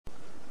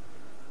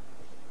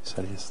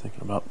said he's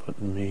thinking about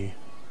putting me.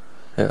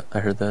 Yeah, I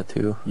heard that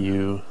too.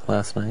 You,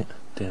 last night.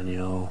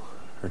 Danielle,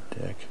 or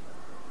Dick.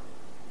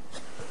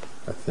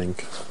 I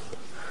think.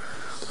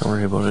 Don't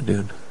worry about it,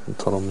 dude. I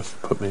told him if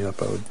he put me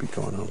up, I would be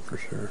going home for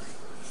sure.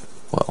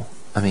 Well,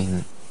 I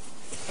mean,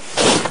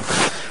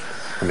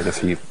 if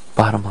he...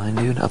 Bottom line,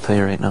 dude, I'll tell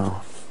you right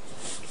now.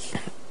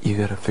 You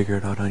gotta figure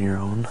it out on your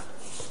own.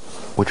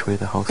 Which way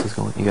the house is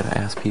going. You gotta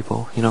ask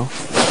people, you know?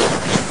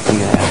 You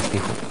gotta ask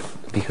people.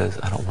 Because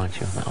I don't want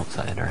you on the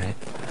outside, alright?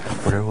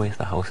 Whatever way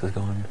the house is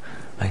going,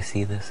 I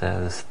see this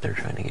as they're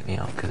trying to get me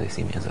out because they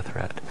see me as a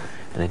threat.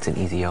 And it's an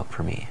easy out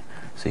for me.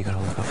 So you gotta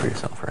look out for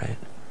yourself, right?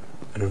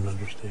 I don't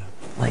understand.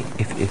 Like,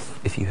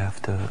 if you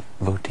have to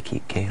vote to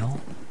keep Kale,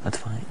 that's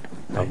fine.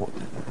 Right?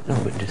 No,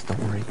 but just don't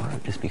worry about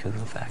it, just because of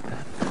the fact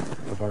that...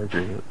 Of our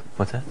agreement.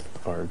 What's that?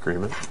 Of our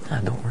agreement.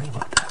 Don't worry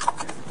about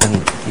that. I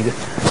mean,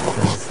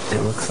 because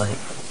it looks like,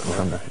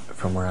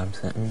 from where I'm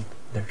sitting,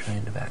 they're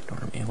trying to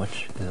backdoor me,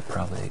 which is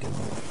probably a good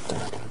move. They're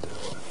not going to do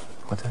it.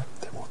 What's that?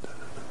 They won't do it.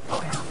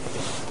 Oh, yeah.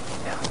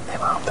 Yeah, they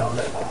won't. No,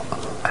 they won't.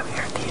 I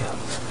guarantee you.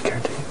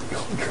 Guarantee you.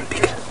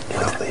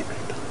 You're not leaving.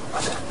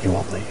 What's that? You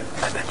won't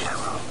leave. I bet you I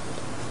will.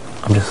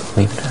 I'm just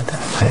leaving it at that.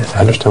 I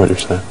understand what you're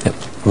saying. Yep.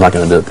 I'm not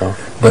going to do it, though.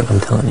 But I'm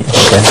telling you,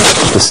 okay?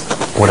 Just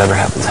whatever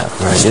happens,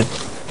 happens, right, dude?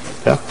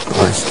 Yeah.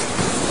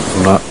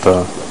 I'm not,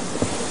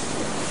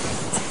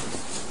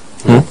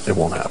 It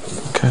won't happen.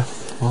 Okay.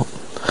 Well,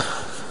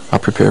 I'll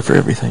prepare for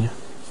everything.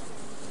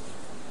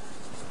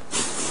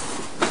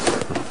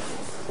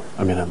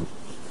 I'm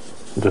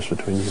just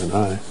between you and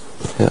I.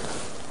 Yeah.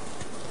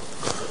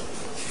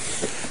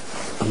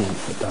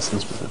 Dustin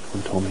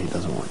specifically told me he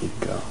doesn't want you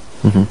to go.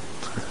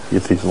 Mm-hmm.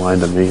 If he's lying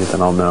to me,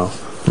 then I'll know.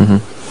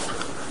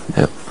 Mm-hmm.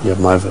 Yep. You have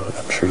my vote.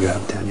 I'm sure you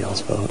have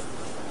Danielle's vote.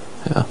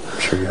 Yeah. I'm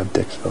sure you have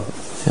Dick's vote.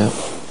 Yep.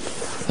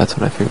 That's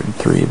what I figured,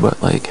 3,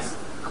 but, like,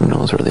 who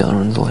knows where the other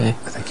ones lay. I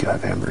think you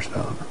have Amber's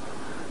vote.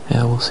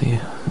 Yeah, we'll see.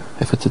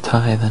 If it's a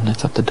tie, then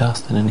it's up to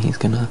Dustin, and he's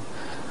gonna...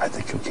 I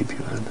think he'll keep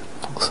you in.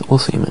 We'll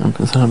see, man.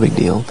 It's not a big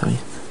deal to me.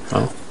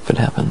 Oh. If it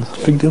happens.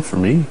 Big deal for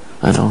me.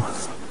 I know.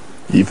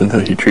 Even though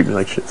you treat me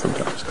like shit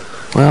sometimes.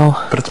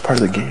 Well... But it's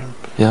part of the game.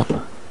 Yep.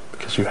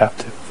 Because you have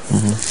to.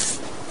 Mm-hmm.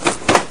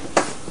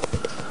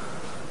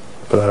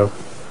 But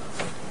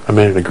I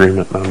made an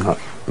agreement, and I'm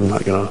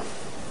not gonna...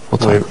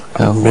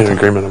 I made an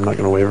agreement, I'm not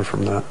gonna waver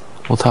from that.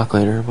 We'll talk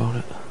later about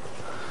it.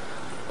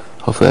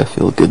 Hopefully I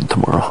feel good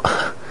tomorrow.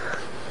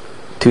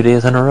 2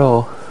 days in a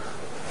row.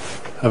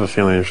 I have a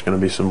feeling there's going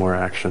to be some more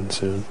action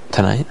soon.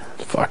 Tonight?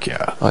 Fuck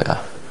yeah. Oh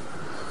yeah.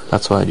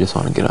 That's why I just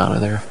want to get out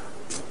of there.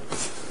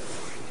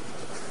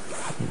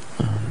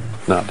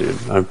 No, dude.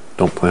 I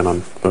don't plan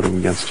on voting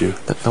against you.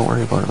 Don't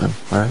worry about it, man.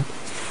 Alright?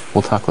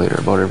 We'll talk later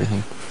about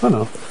everything. I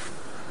know.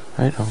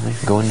 Alright,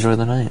 homie. Go enjoy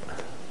the night.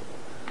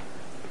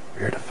 We're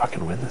here to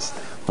fucking win this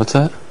thing. What's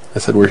that? I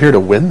said we're here to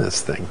win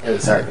this thing. Hey,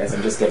 sorry guys,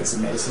 I'm just getting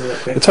some medicine real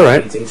quick. It's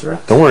alright.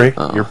 Don't worry.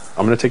 Oh.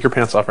 I'm going to take your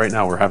pants off right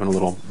now. We're having a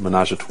little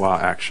menage a trois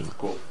action.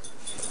 Cool.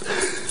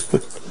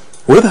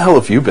 Where the hell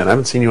have you been? I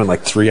haven't seen you in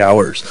like 3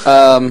 hours.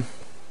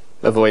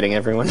 Avoiding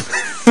everyone,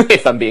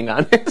 if I'm being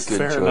honest. Good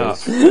Fair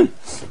choice.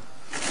 enough.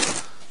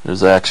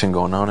 There's action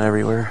going on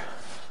everywhere.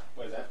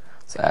 What is that?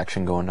 There's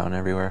action going on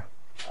everywhere.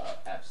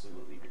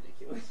 Absolutely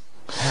ridiculous.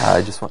 Yeah,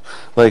 I just want...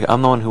 Like,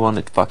 I'm the one who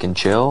wanted to fucking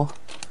chill.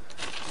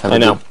 I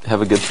know.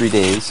 Have a good 3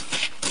 days.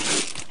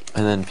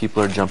 And then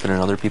people are jumping in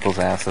other people's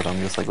asses.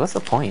 I'm just like, what's the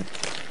point?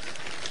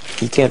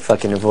 You can't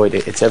fucking avoid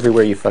it. It's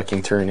everywhere you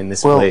fucking turn in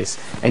this Well, place.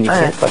 And you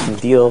can't fucking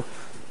deal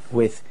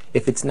with...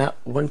 If it's not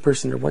one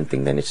person or one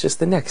thing, then it's just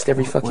the next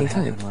every fucking What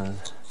time. happened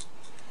was,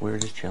 we were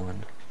just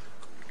chilling.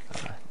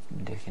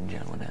 Dick and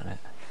Jen went at it.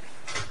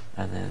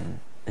 And then,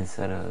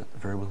 instead of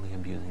verbally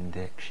abusing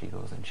Dick, she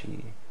goes and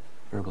she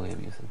verbally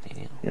abuses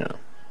Daniel. Yeah.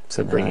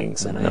 So And bringing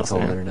someone else I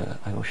told in. her to,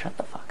 I go, shut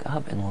the fuck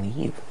up and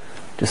leave.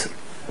 Just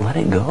let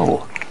it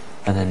go.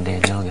 And then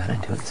Danielle got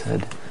into it and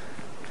said,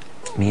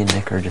 me and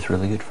Nick are just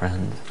really good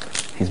friends.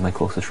 He's my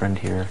closest friend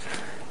here.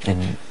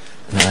 And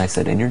then I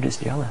said, and you're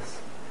just jealous.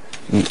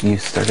 You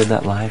started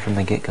that lie from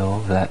the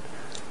get-go that,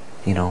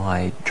 you know,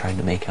 I tried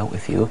to make out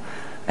with you,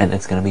 and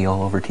it's going to be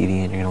all over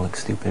TV and you're going to look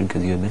stupid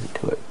because you admitted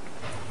to it.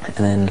 And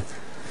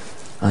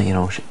then, you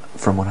know,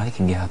 from what I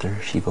can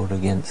gather, she voted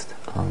against,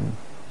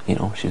 you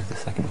know, she was the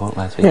second vote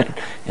last week.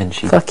 Yeah. And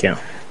she... Fuck yeah.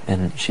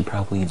 And she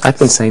probably... I've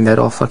been saying that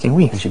all fucking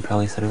week. And she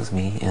probably said it was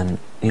me, and,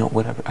 you know,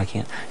 whatever, I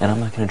can't... And I'm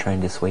not going to try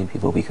and dissuade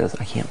people because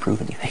I can't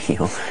prove anything, you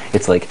know?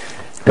 It's like...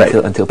 Right.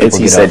 Until people it's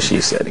he get said, out, she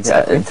said,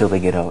 exactly. Yeah, until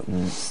they get out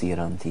and see it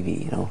on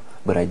TV, you know?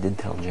 But I did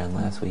tell Jen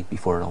last week,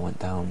 before it all went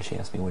down, she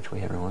asked me which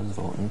way everyone was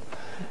voting,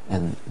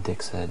 and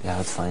Dick said, yeah,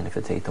 it's fine if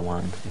it's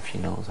 8-1, if she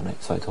knows. And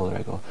so I told her,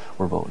 I go,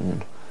 we're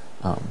voting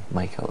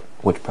Mike out,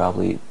 which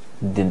probably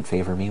didn't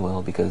favor me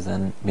well, because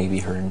then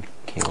maybe her and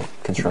Kale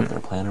construct their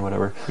plan or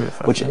whatever. Yeah,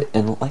 which,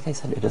 and like I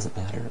said, it doesn't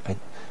matter.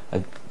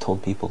 I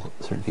told people,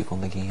 certain people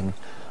in the game,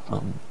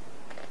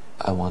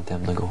 I want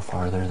them to go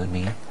farther than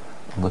me.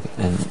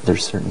 And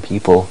there's certain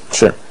people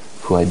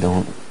who I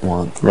don't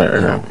want, right,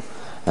 you know,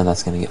 and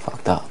that's going to get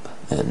fucked up.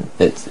 And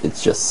it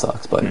just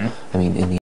sucks. But, I mean, in the